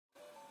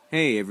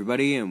Hey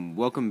everybody, and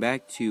welcome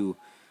back to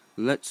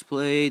Let's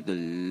Play The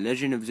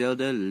Legend of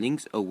Zelda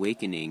Link's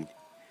Awakening.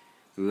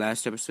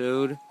 Last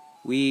episode,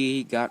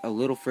 we got a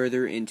little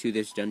further into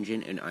this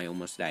dungeon and I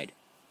almost died.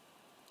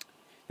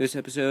 This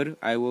episode,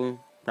 I will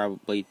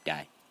probably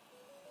die.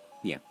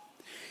 Yeah.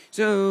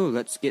 So,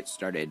 let's get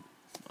started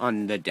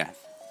on the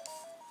death.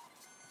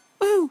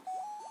 Woo!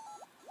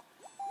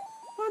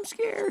 I'm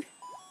scared.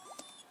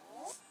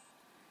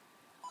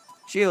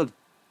 Shield,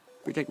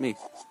 protect me.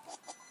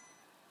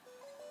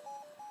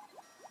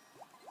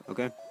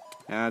 Okay,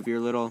 have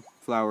your little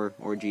flower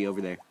orgy over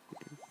there.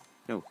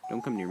 No,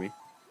 don't come near me.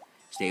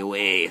 Stay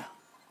away.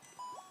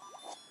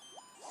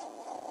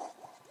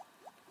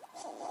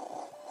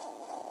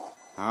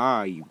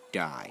 Ah, you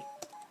die.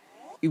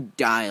 You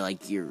die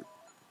like your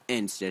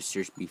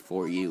ancestors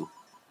before you.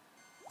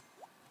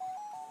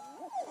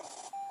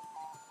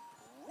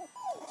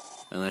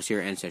 Unless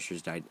your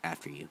ancestors died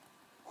after you.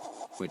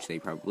 Which they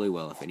probably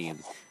will if any of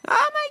them.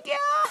 Oh my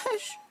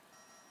gosh!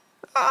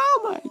 Oh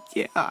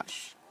my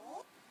gosh!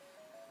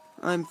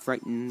 I'm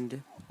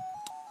frightened.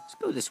 Let's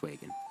go this way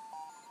again.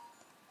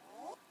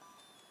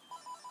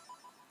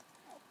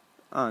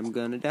 I'm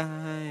gonna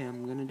die,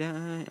 I'm gonna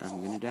die,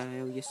 I'm gonna die,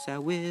 oh yes I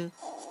will.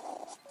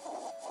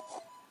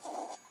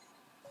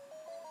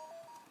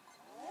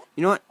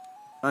 You know what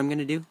I'm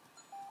gonna do?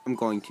 I'm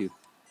going to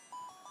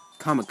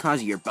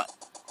kamikaze your butt.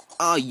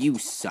 Oh, you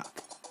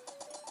suck.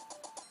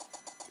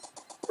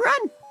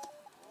 Run!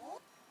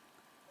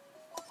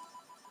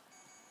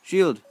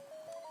 Shield,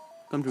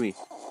 come to me.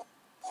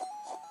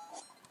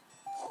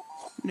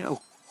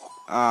 No.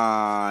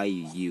 I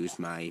used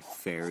my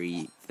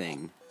fairy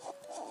thing.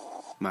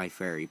 My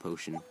fairy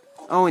potion.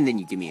 Oh, and then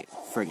you give me a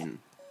friggin'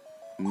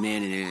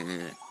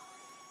 minute.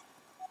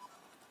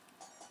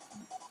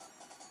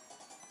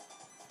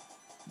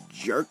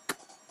 Jerk.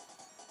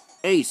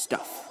 Hey,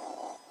 stuff.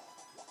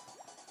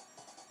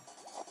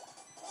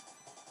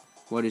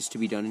 What is to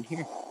be done in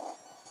here?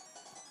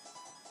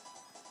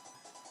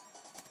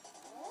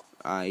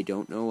 I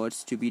don't know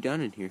what's to be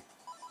done in here.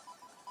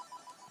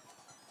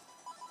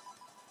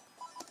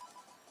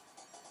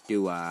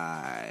 Do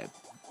I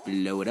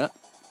blow it up?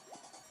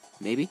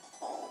 Maybe.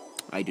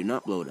 I do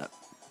not blow it up.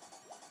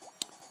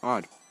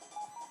 Odd.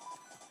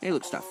 Hey,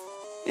 look, stuff.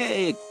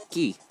 Hey, a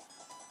key.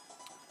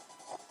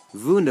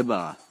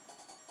 Wunderbar.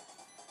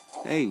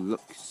 Hey, look.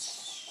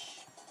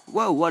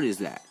 Whoa, what is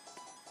that?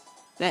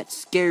 That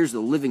scares the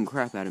living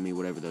crap out of me,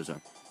 whatever those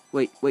are.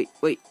 Wait.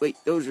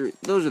 Those are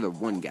the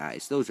one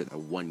guys. Those are the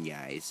one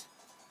guys.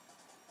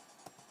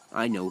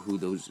 I know who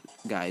those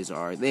guys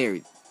are. They're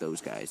those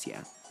guys,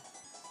 yeah.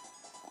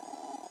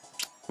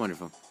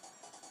 Wonderful.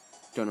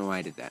 Don't know why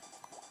I did that.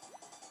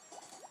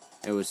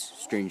 It was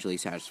strangely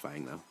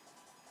satisfying, though.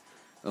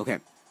 Okay,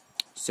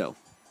 so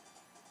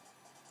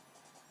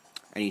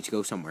I need to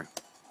go somewhere.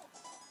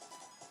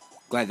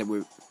 Glad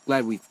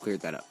we've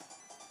cleared that up.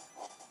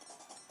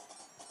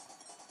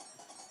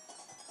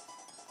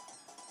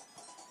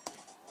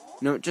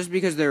 No, just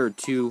because there are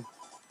two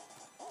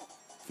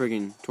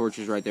friggin'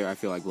 torches right there, I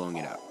feel like blowing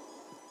it up.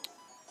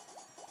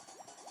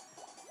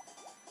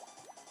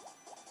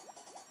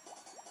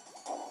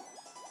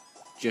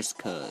 Just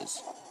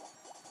 'cause.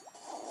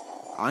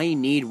 I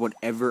need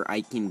whatever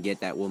I can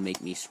get that will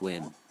make me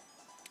swim.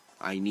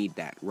 I need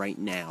that right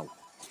now.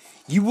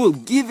 You will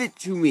give it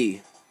to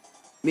me!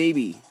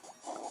 Maybe.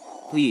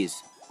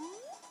 Please.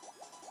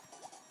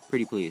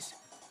 Pretty please.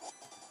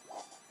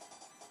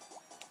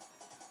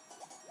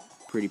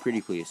 Pretty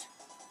please.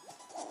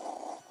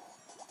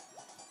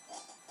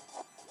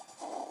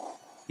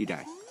 You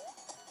die.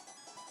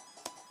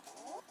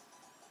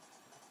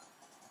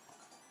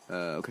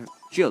 Okay.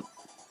 Shield.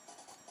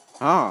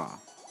 Ah,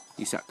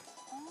 you suck.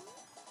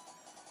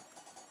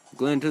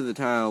 Glint to the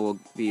tile will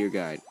be your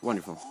guide.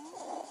 Wonderful.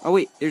 Oh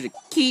wait, there's a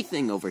key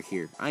thing over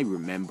here. I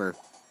remember.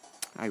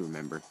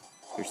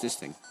 There's this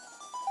thing.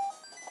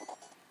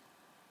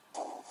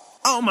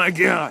 Oh my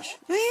gosh!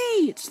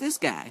 Hey, it's this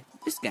guy.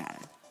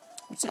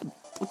 What's up?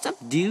 What's up,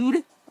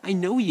 dude? I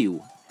know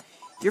you.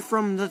 You're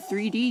from the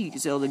 3D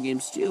Zelda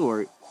games too,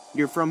 or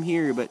you're from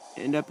here but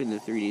end up in the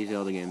 3D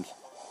Zelda games.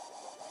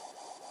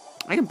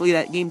 I can play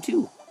that game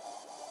too.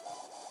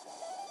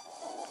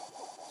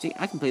 See,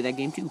 I can play that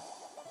game too.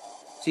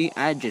 See,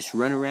 I just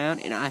run around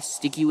and I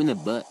stick you in the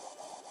butt.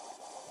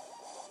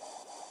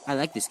 I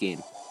like this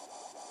game.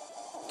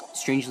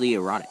 Strangely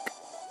erotic.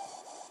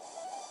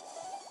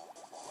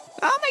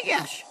 Oh my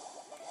gosh!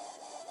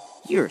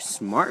 You're a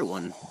smart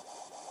one.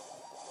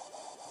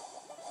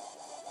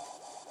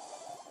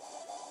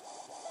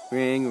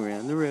 Ring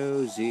around the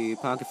rosy,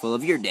 pocket full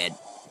of you're dead.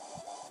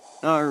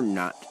 Or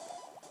not.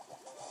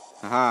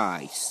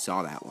 Haha, I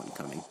saw that one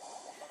coming.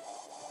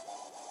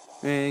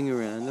 Ring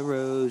around the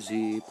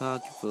rosy,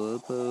 pocket full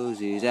of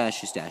posies,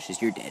 ashes,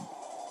 dashes, you're dead.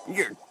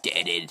 You're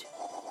deaded.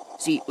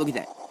 See, look at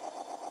that.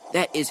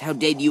 That is how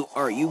dead you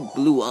are. You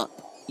blew up.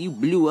 You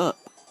blew up.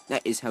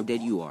 That is how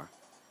dead you are.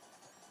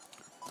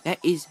 That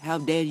is how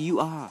dead you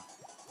are.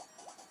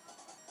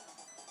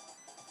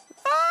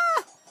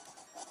 Ah!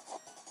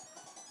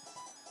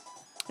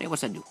 Hey,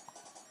 what's that do?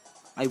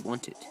 I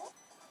want it.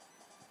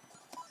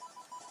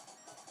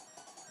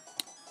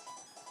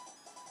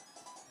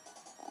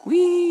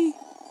 Whee!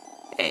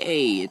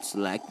 Hey, it's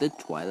like the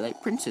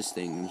Twilight Princess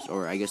things.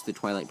 Or I guess the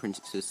Twilight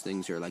Princess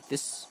things are like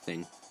this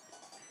thing.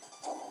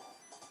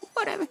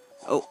 Whatever.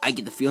 Oh, I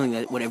get the feeling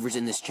that whatever's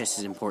in this chest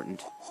is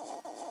important.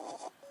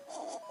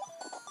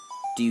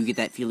 Do you get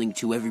that feeling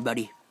too,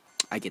 everybody?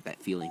 I get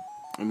that feeling.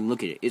 I mean,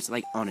 look at it. It's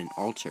like on an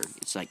altar.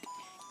 It's like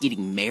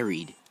getting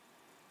married.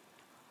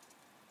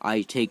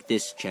 I take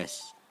this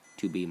chest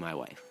to be my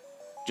wife.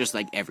 Just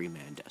like every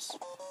man does.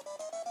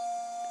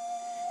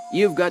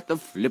 You've got the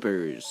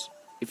flippers.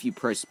 If you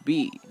press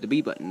B, the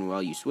B button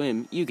while you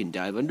swim, you can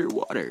dive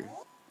underwater.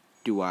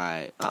 Do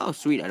I... Oh,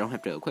 sweet. I don't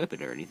have to equip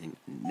it or anything.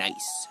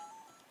 Nice.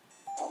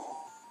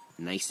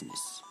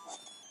 Niceness.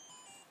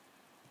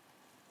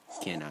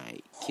 Can I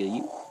kill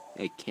you?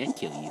 I can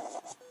kill you.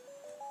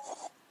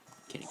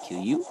 Can I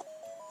kill you?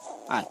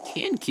 I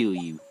can kill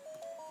you.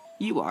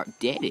 You are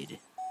deaded.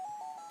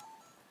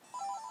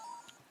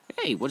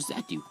 Hey, what does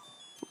that do?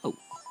 Whoa.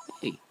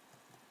 Hey.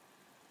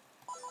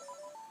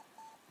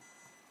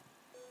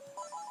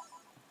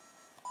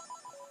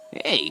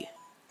 Hey.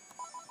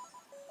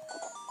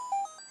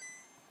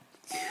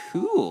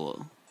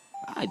 Cool.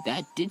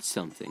 That did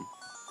something.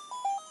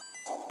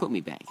 Put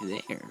me back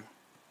there.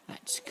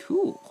 That's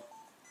cool.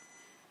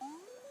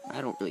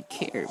 I don't really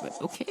care, but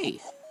okay.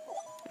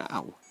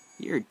 Ow.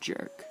 You're a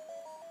jerk.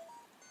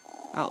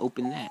 I'll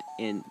open that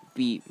and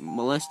be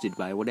molested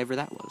by whatever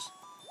that was.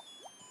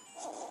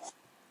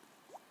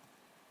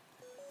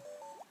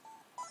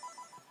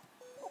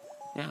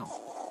 Now,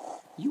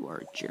 you are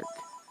a jerk.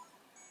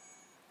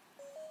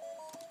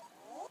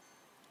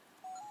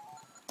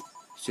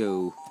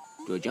 So,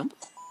 do I jump?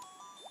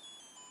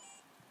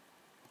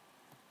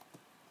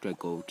 Do I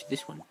go to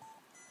this one?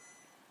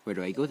 Where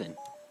do I go then?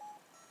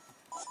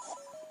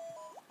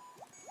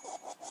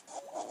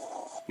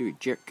 You're a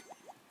jerk.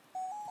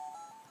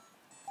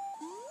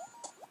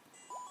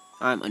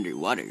 I'm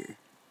underwater.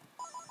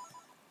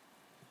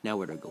 Now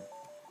where do I go?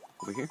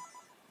 Over here?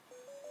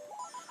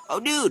 Oh,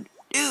 dude!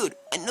 Dude!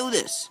 I know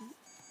this!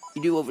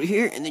 You do over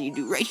here, and then you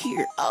do right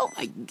here. Oh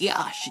my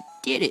gosh, you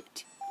did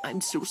it! I'm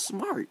so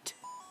smart.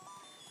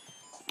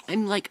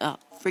 I'm like a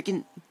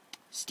freaking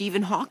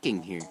Stephen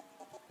Hawking here.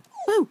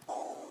 Woo!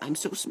 I'm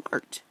so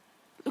smart.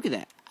 Look at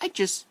that. I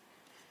just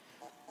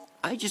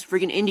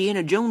freaking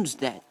Indiana Jones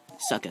that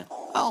sucker.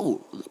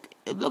 Oh,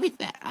 look at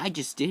that. I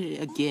just did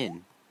it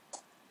again.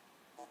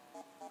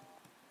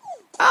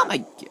 Oh my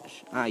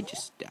gosh. I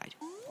just died.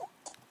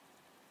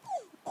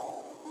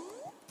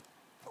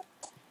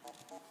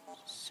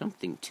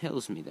 Something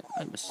tells me that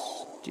I must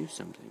do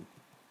something.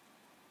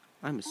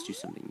 I must do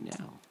something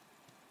now.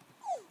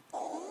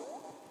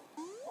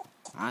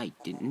 I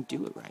didn't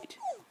do it right.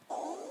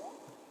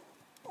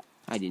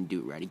 I didn't do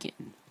it right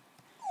again.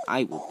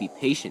 I will be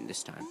patient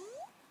this time.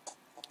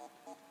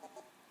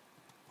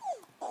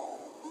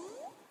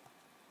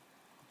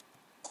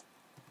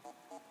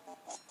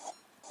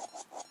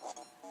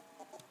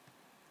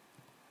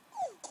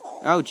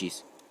 Oh,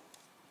 jeez.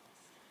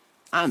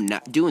 I'm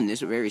not doing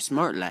this very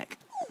smart like.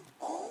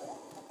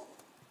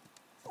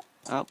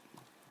 Oh.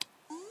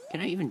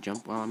 Can I even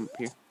jump while I'm up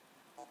here?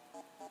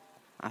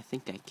 I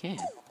think I can.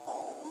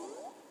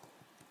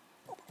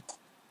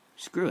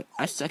 Screw it.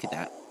 I suck at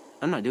that.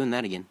 I'm not doing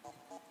that again.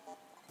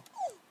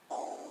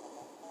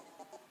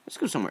 Let's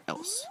go somewhere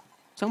else.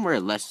 Somewhere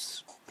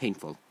less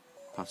painful,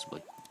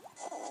 possibly.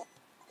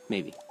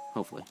 Maybe.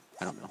 Hopefully.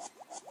 I don't know.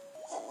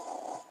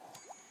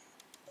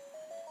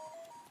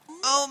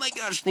 Oh my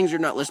gosh, things are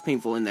not less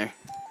painful in there.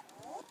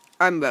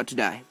 I'm about to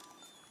die.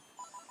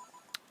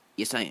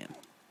 Yes, I am.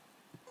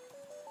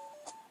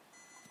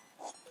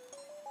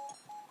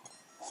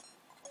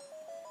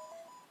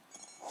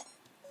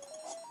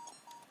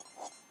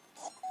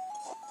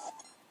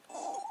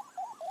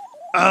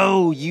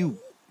 Oh, you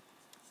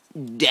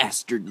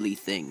dastardly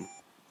thing.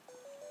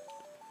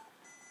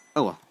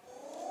 Oh well.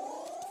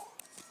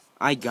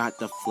 I got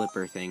the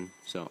flipper thing,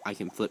 so I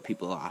can flip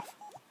people off.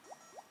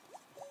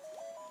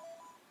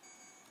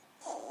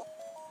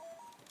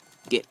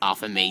 Get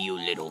off of me, you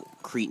little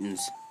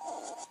cretins.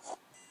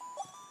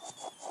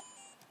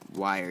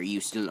 Why are you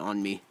still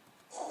on me?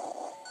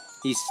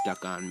 He's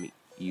stuck on me.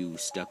 You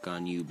stuck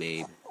on you,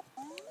 babe.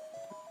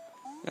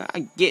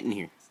 Get in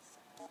here.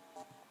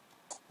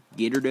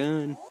 Get her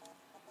done.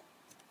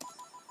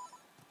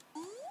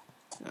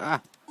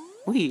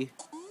 Wee.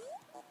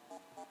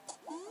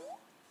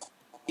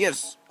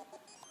 Yes.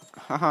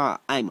 Haha,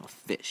 I'm a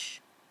fish.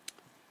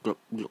 Glup,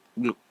 glup,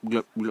 glup,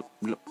 glup, glup,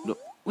 glup, glup.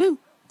 Woo!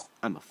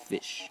 I'm a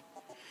fish.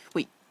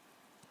 Wait,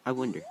 I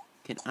wonder,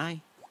 can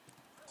I?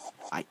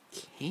 I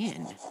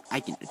can. I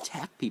can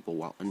attack people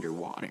while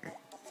underwater.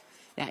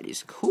 That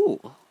is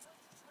cool.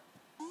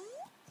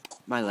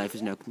 My life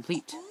is now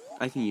complete.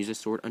 I can use a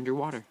sword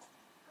underwater.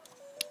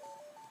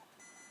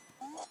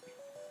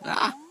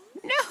 Ah,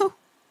 no!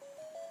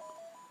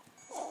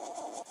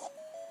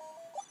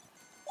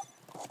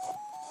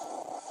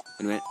 Wait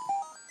a minute.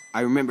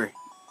 I remember.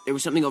 There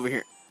was something over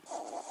here.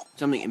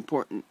 Something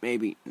important,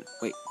 maybe.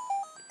 Wait.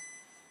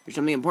 There's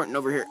something important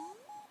over here.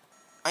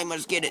 I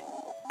must get it.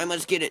 I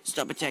must get it.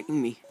 Stop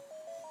attacking me.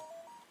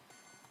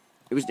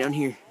 It was down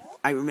here.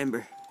 I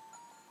remember.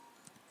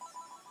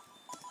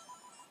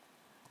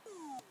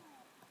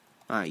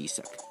 Ah, you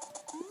suck.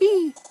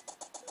 Whee!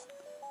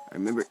 I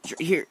remember. It's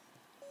right here.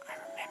 I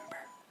remember.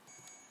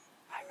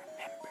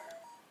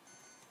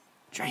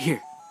 It's right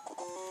here.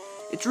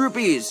 It's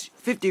rupees.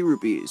 50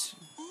 rupees.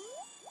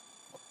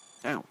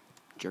 Ow.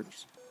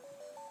 Jerks.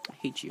 I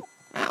hate you.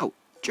 Ow.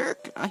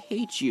 Jerk. I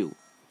hate you.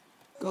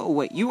 Go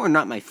away. You are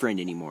not my friend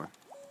anymore.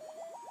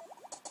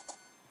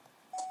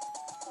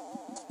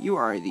 You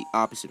are the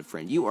opposite of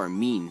friend. You are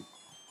mean.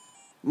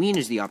 Mean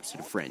is the opposite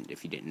of friend,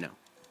 if you didn't know.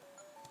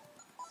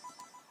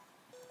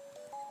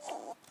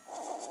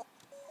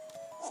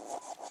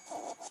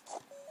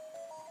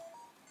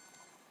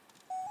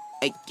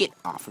 Hey, get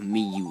off of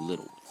me, you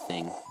little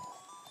thing.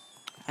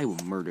 I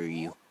will murder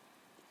you.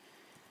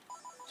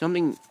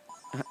 Something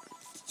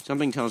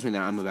tells me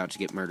that I'm about to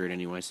get murdered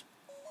anyways.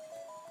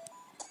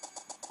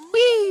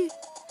 Whee!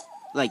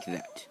 Like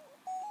that.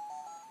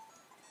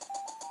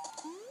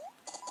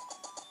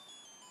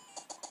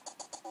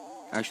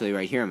 Actually,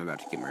 right here I'm about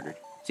to get murdered.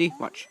 See?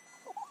 Watch.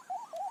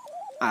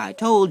 I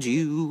told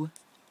you.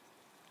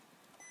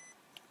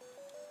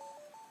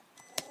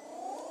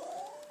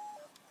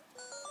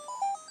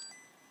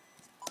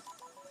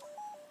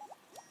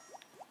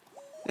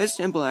 This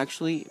temple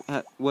actually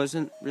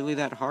wasn't really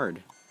that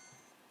hard.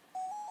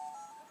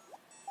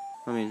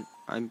 I mean,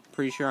 I'm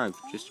pretty sure I've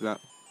just about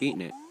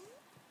beaten it.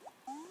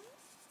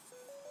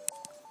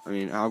 I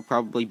mean, I'll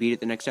probably beat it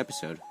the next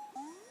episode.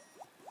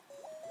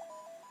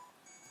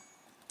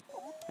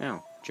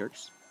 Ow,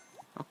 jerks.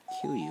 I'll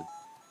kill you.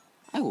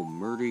 I will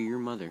murder your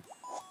mother.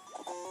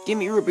 Give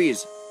me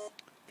rupees.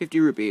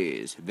 50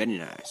 rupees. Very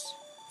nice.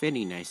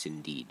 Very nice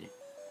indeed.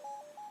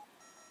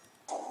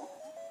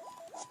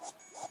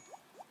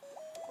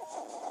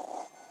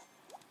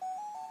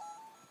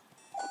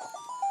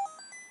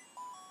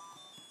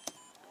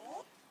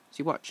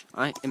 See, watch.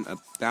 I am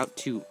about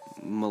to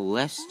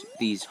molest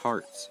these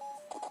hearts.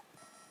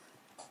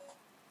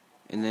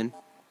 And then,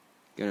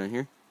 go down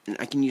here. And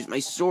I can use my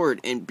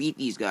sword and beat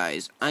these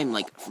guys. I'm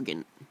like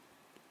freaking...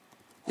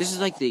 This is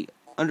like the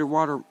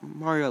underwater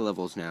Mario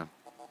levels now.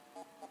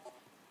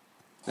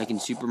 Like in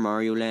Super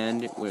Mario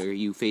Land, where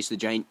you face the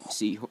giant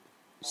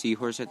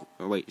seahorse at...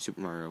 Oh wait, Super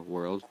Mario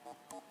World.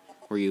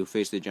 Where you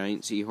face the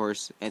giant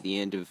seahorse at the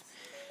end of...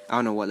 I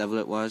don't know what level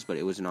it was, but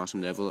it was an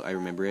awesome level. I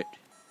remember it.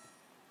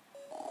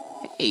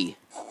 Hey.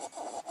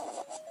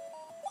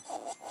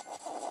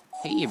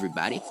 Hey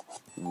everybody.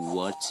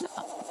 What's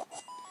up?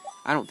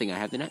 I don't think I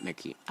have the nightmare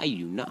key. I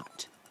do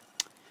not.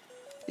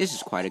 This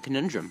is quite a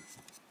conundrum.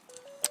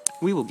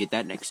 We will get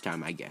that next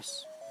time, I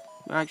guess.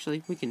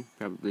 Actually, we can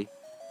probably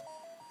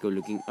go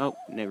looking... Oh,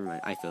 never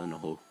mind. I fell in a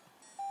hole.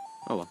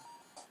 Oh well.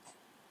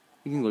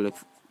 We can go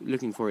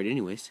looking for it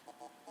anyways.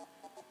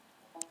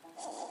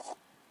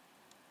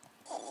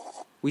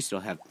 We still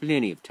have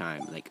plenty of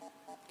time. Like,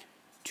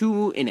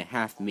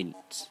 2.5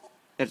 minutes.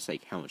 That's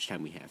like how much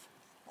time we have.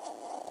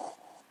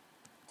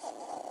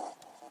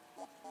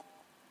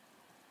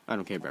 I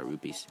don't care about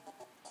rupees.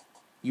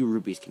 You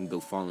rupees can go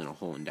fall in a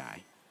hole and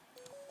die.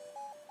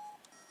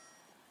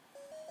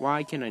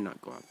 Why can I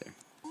not go out there?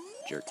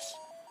 Jerks.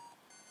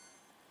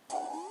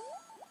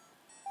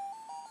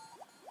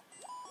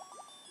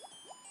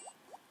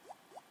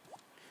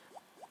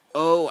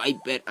 Oh, I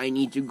bet I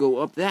need to go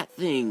up that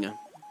thing.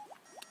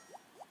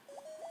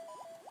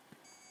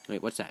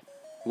 Wait, what's that?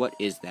 What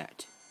is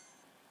that?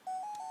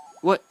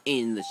 What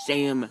in the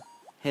Sam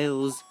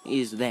hells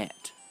is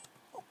that?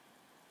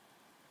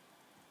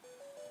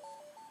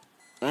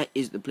 That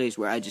is the place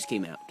where I just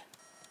came out.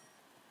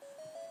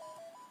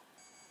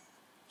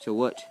 So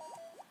what?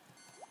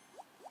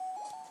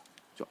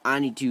 So I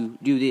need to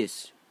do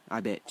this, I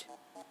bet.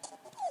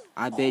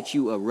 I bet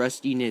you a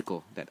rusty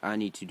nickel that I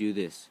need to do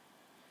this.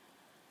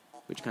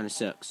 Which kind of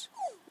sucks.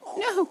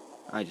 No!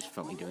 I just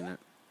felt like doing that.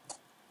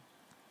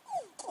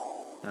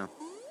 No.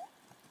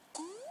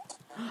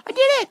 I did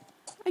it!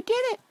 I did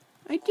it!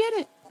 I did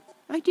it!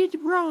 I did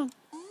it wrong.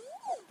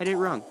 I did it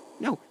wrong.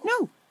 No,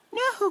 no,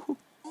 no!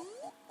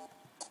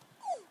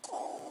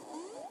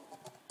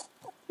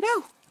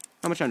 No!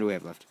 How much time do we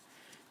have left?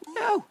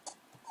 No!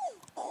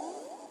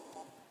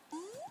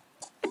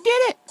 I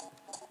did it!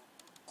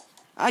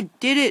 I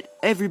did it,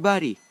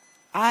 everybody!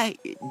 I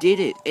did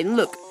it. And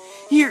look,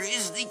 here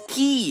is the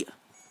key!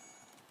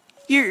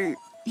 Here,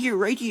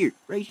 right here,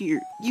 right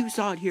here. You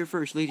saw it here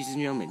first, ladies and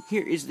gentlemen.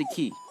 Here is the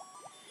key.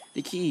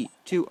 The key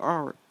to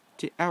our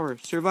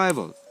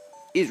survival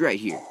is right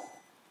here.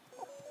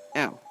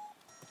 Ow.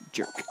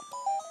 Jerk.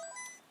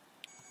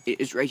 It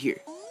is right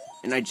here.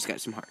 And I just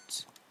got some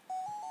hearts.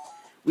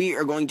 We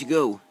are going to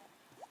go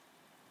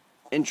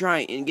and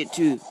try and get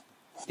to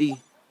the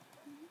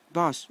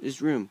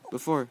boss's room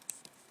before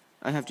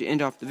I have to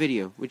end off the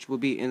video, which will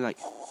be in like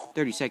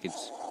 30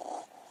 seconds.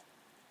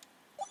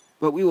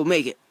 But we will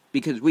make it,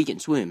 because we can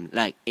swim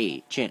like a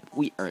champ.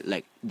 We are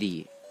like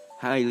the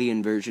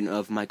Hylian version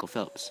of Michael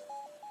Phelps.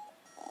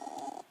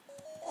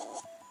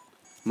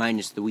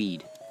 Minus the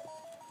weed.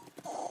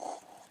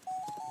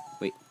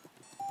 Wait.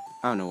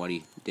 I don't know what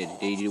he did.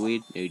 Did he do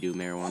weed? Did he do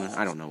marijuana?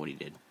 I don't know what he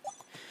did.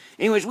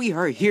 Anyways, we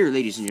are here,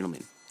 ladies and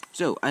gentlemen.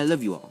 So, I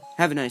love you all.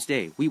 Have a nice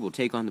day. We will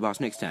take on the boss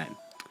next time.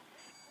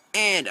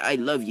 And I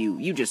love you.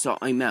 You just saw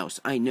a mouse.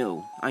 I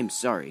know. I'm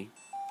sorry.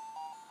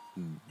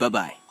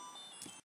 Bye-bye.